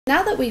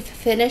Now that we've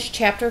finished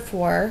Chapter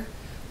 4,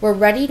 we're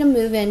ready to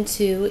move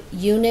into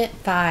Unit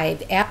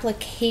 5,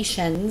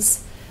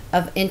 Applications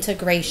of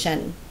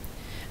Integration.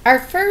 Our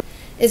first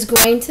is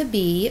going to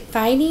be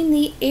finding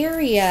the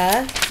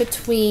area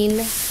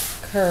between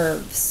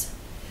curves.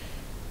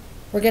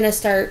 We're going to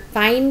start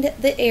find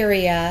the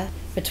area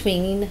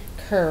between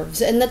curves.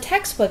 In the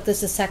textbook,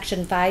 this is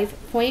section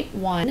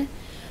 5.1,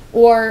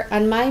 or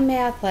on my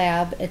math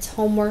lab, it's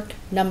homework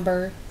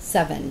number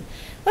 7.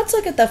 Let's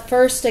look at the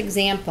first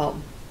example.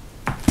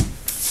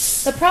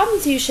 The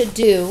problems you should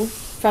do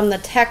from the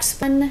text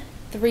 1,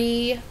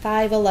 3,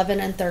 5, 11,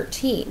 and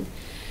 13.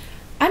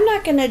 I'm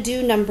not going to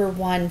do number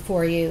 1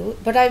 for you,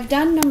 but I've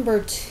done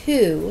number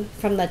 2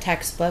 from the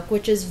textbook,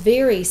 which is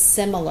very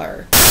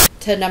similar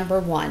to number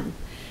 1.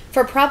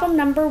 For problem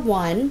number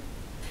 1,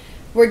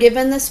 we're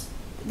given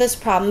this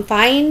problem.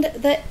 Find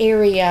the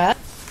area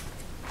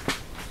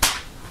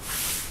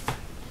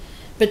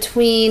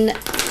between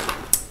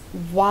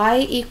y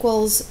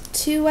equals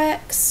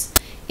 2x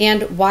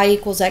and y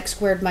equals x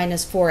squared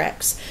minus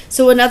 4x.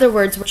 So in other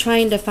words, we're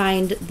trying to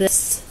find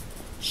this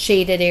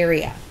shaded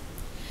area.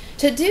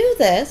 To do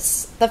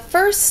this, the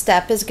first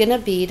step is going to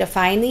be to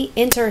find the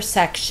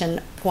intersection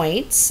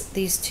points,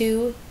 these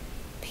two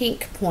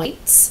pink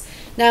points.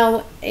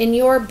 Now, in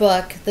your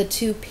book, the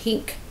two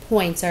pink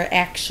points are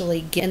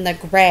actually in the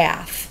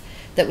graph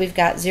that we've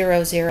got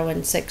 0, 0,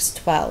 and 6,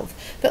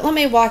 12. But let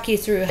me walk you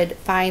through how to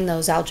find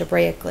those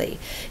algebraically.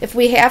 If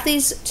we have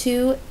these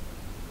two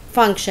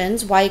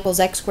functions, y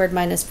equals x squared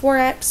minus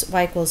 4x,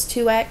 y equals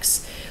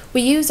 2x, we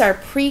use our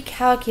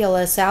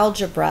pre-calculus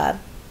algebra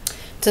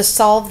to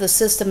solve the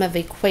system of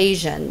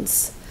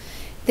equations.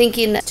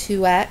 Thinking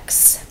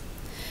 2x,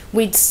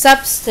 we'd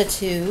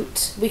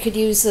substitute, we could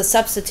use the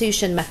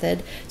substitution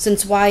method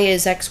since y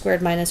is x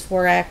squared minus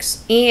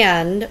 4x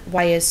and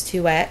y is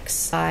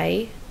 2x,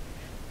 y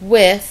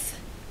with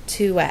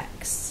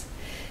 2x.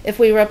 If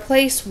we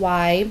replace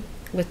y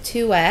with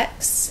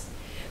 2x,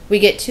 we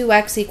get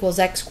 2x equals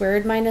x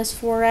squared minus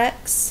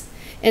 4x.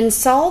 In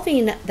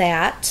solving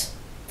that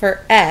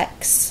for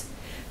x,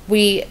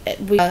 we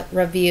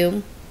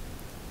review,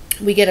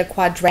 we get a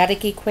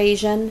quadratic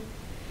equation.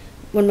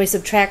 When we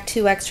subtract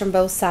 2x from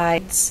both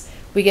sides,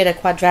 we get a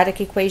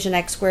quadratic equation,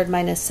 x squared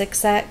minus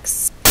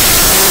 6x.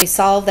 And we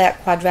solve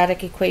that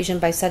quadratic equation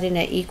by setting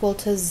it equal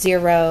to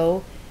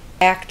 0,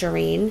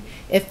 factoring.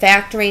 If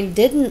factoring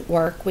didn't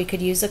work, we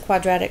could use a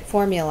quadratic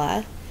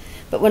formula.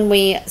 But when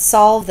we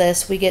solve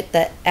this, we get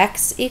that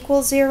x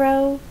equals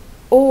 0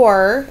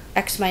 or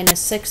x minus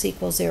 6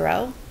 equals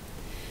 0.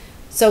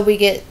 So we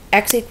get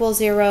x equals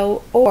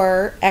 0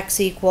 or x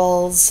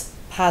equals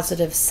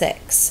positive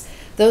 6.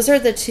 Those are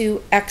the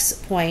two x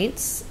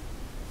points,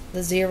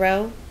 the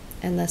 0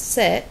 and the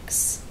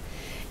 6.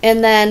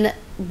 And then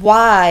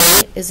y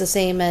is the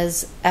same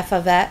as f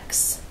of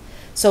x.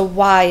 So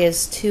y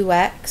is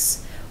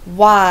 2x.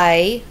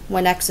 Y,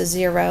 when x is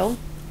 0,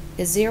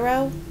 is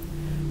 0.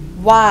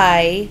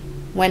 Y,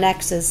 when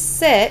x is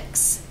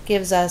 6,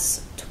 gives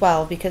us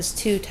 12 because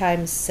 2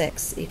 times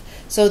 6.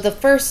 So the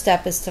first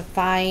step is to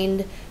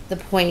find the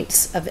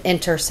points of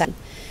intersection,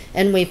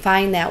 and we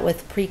find that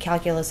with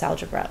pre-calculus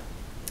algebra.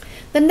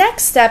 The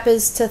next step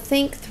is to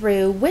think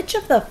through which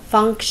of the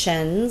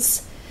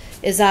functions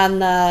is on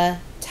the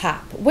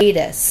top,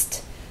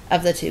 greatest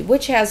of the two,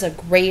 which has a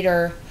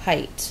greater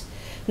height.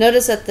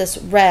 Notice that this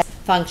red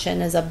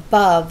function is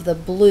above the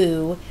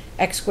blue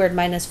x squared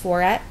minus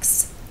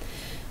 4x.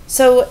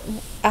 So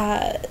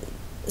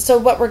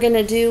what we're going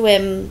to do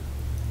in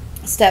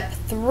step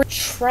 3,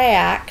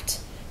 subtract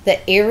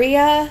the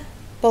area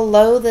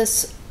below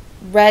this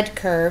red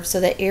curve, so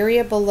the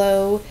area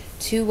below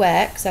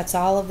 2x, that's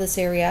all of this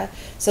area,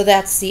 so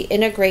that's the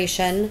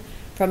integration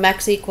from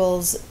x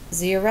equals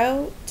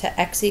 0 to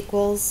x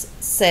equals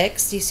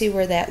 6. Do you see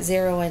where that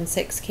 0 and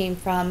 6 came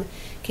from?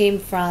 Came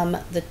from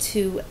the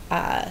two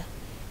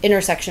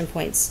intersection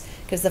points.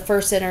 Because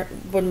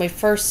when we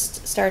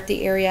first start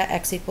the area,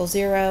 x equals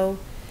 0.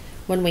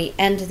 When we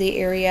end the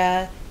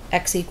area,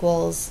 x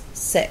equals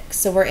 6.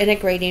 So we're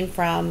integrating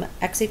from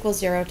x equals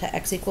 0 to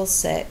x equals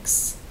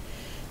 6.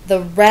 The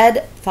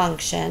red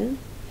function,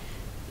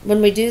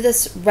 when we do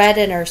this red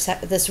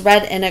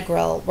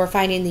integral, we're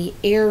finding the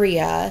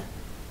area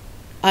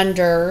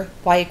under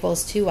y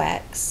equals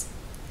 2x.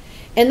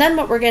 And then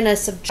what we're going to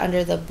subtract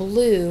under the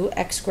blue,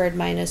 x squared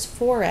minus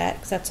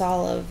 4x, that's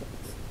all of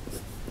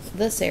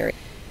this area.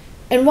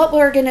 And what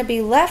we're going to be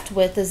left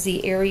with is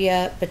the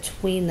area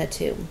between the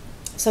two.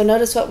 So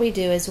notice what we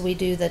do is we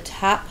do the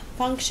top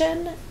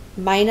function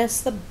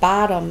minus the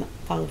bottom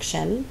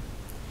function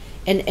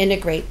and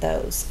integrate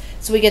those.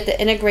 So we get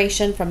the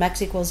integration from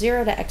x equals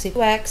 0 to x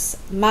equals x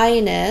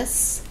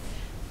minus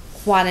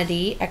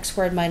quantity x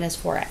squared minus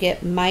 4x.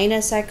 Get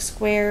minus x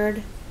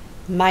squared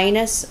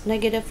minus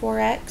negative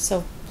 4x,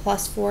 so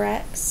plus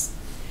 4x.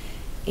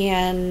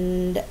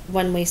 And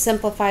when we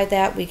simplify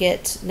that, we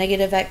get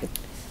negative x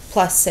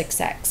plus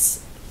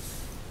 6x.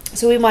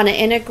 So we want to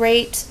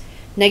integrate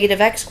negative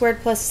x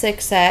squared plus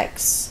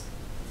 6x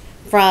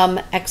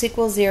from x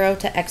equals 0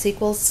 to x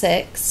equals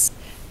 6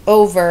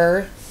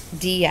 over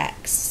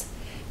dx.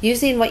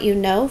 Using what you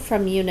know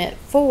from Unit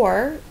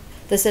 4,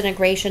 this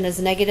integration is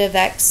negative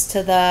x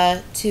to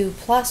the 2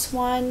 plus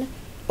 1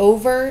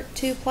 over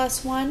 2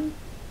 plus 1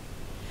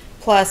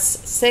 plus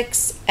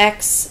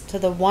 6x to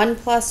the 1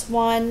 plus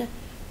 1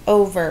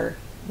 over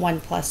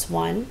 1 plus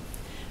 1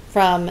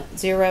 from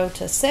 0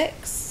 to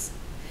 6.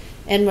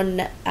 And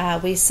when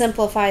we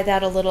simplify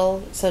that a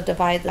little, so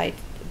divide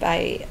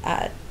by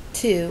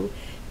 2,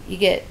 you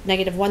get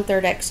negative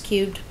 1/3 x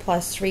cubed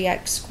plus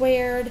 3x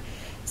squared,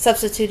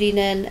 substituting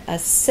in a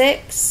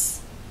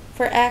 6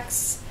 for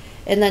x,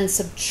 and then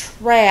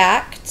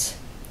subtract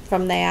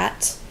from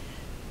that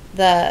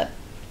the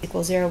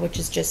equals 0, which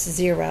is just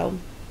 0.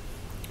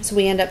 So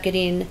we end up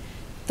getting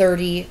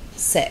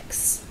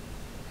 36.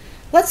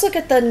 Let's look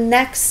at the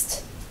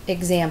next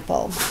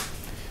example.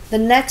 The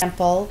next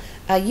example,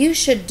 you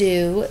should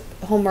do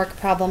homework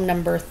problem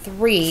number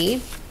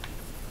 3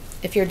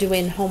 if you're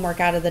doing homework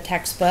out of the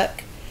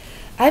textbook.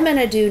 I'm going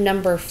to do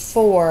number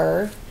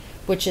 4,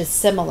 which is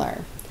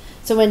similar.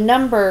 So in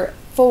number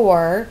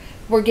 4,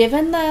 we're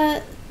given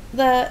it's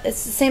the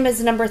same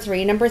as number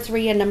 3. Number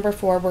 3 and number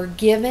 4, we're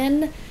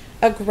given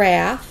a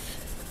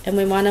graph, and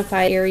we want to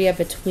find area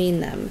between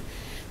them.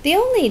 The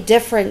only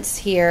difference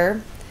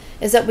here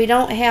is that we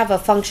don't have a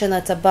function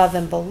that's above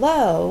and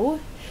below.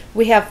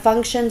 We have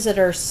functions that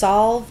are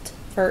solved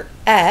for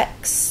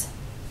x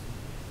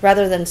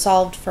rather than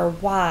solved for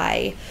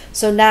y.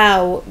 So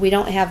now we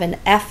don't have an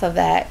f of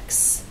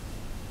x,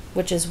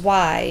 which is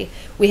y.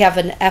 We have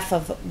an f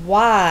of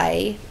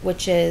y,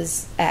 which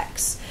is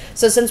x.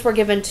 So since we're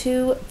given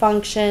two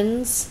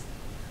functions,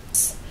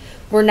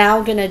 we're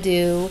now going to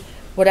do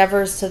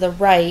whatever's to the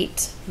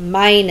right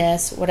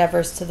minus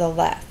whatever's to the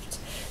left.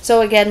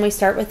 So again, we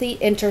start with the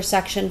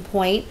intersection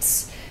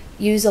points,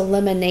 use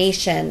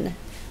elimination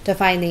to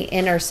find the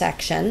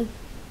intersection.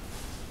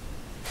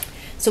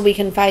 So we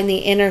can find the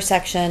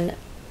intersection.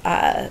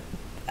 I'm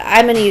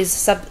going to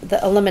use the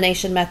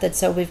elimination method.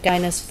 So we've got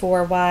minus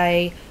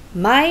 4y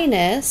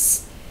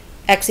minus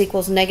x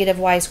equals negative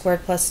y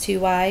squared plus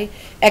 2y.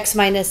 X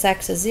minus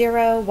x is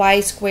 0. Y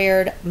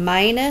squared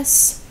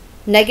minus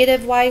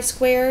negative y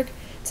squared.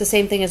 It's the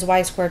same thing as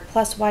y squared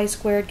plus y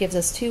squared gives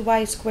us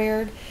 2y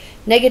squared.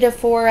 Negative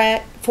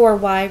 4y,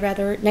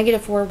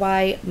 negative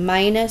 4y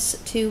minus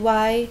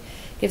 2y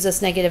gives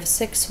us negative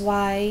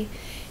 6y.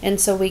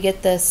 And so we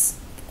get this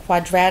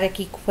quadratic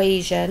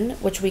equation,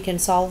 which we can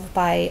solve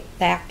by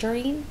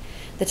factoring.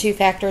 The two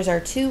factors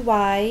are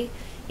 2y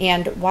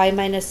and y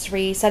minus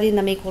 3. Setting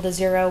them equal to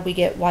 0, we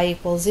get y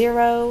equals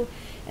 0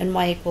 and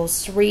y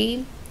equals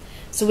 3.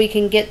 So we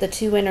can get the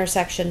two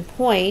intersection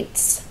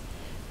points,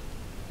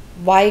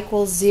 y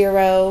equals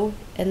 0,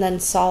 and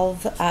then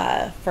solve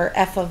for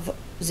f of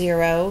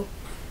 0.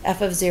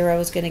 F of 0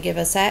 is going to give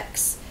us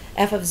x.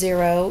 F of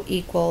 0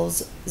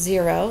 equals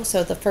 0.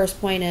 So the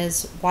first point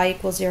is y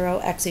equals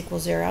 0, x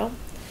equals 0.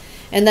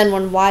 And then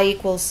when y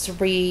equals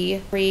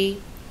 3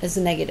 is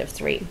negative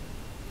 3.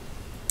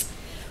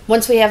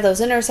 Once we have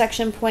those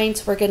intersection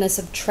points, we're going to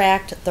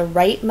subtract the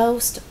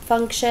rightmost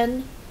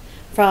function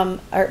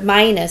from, or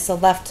minus the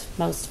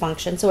leftmost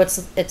function. So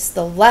it's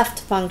the left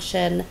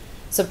function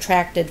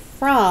subtracted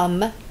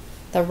from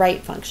the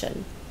right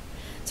function.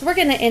 So we're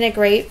going to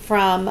integrate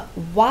from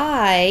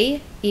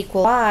y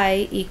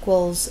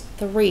equals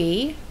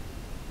 3.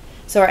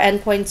 So our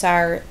endpoints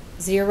are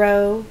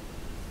 0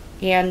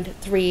 and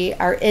 3.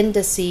 Our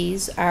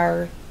indices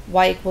are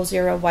y equals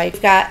 0,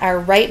 We've got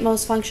our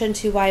rightmost function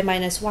 2y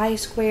minus y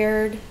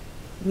squared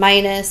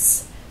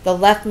minus the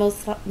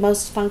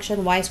leftmost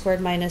function y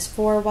squared minus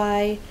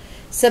 4y.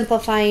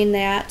 Simplifying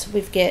that,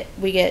 we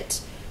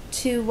get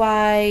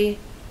 2y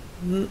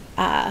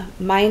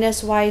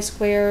minus y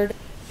squared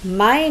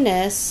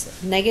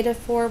minus negative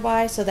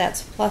 4y, so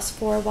that's plus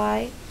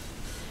 4y.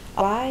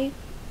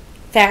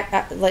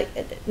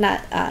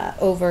 Not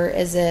over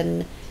as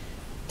in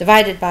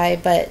divided by,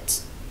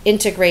 but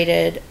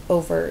integrated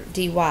over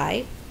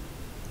dy.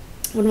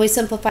 When we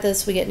simplify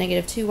this, we get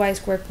negative 2y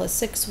squared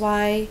plus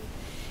 6y.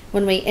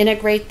 When we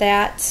integrate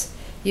that,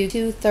 you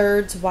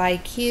 2/3 y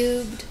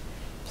cubed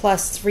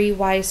plus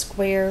 3y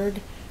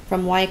squared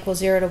from y equals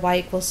 0 to y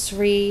equals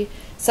 3.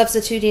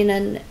 Substituting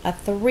in a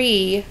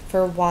 3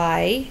 for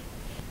y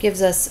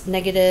gives us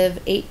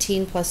negative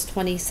 18 plus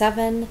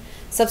 27.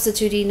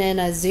 Substituting in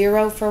a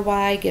 0 for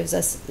y gives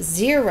us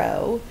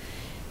 0.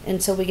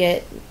 And so we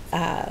get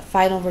a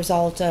final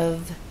result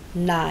of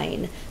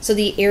 9. So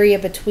the area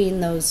between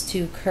those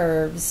two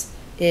curves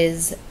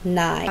is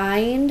 9.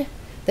 Find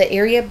the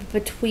area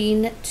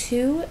between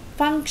two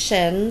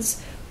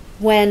functions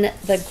when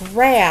the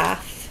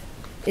graph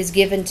is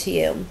given to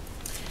you.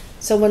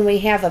 So when we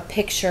have a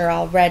picture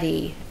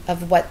already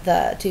of what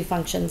the two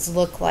functions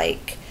look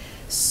like.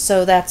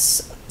 So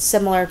that's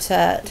similar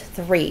to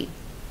 3.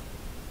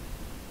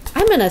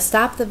 I'm going to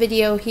stop the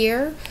video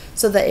here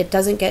so that it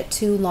doesn't get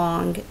too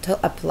long to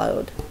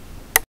upload.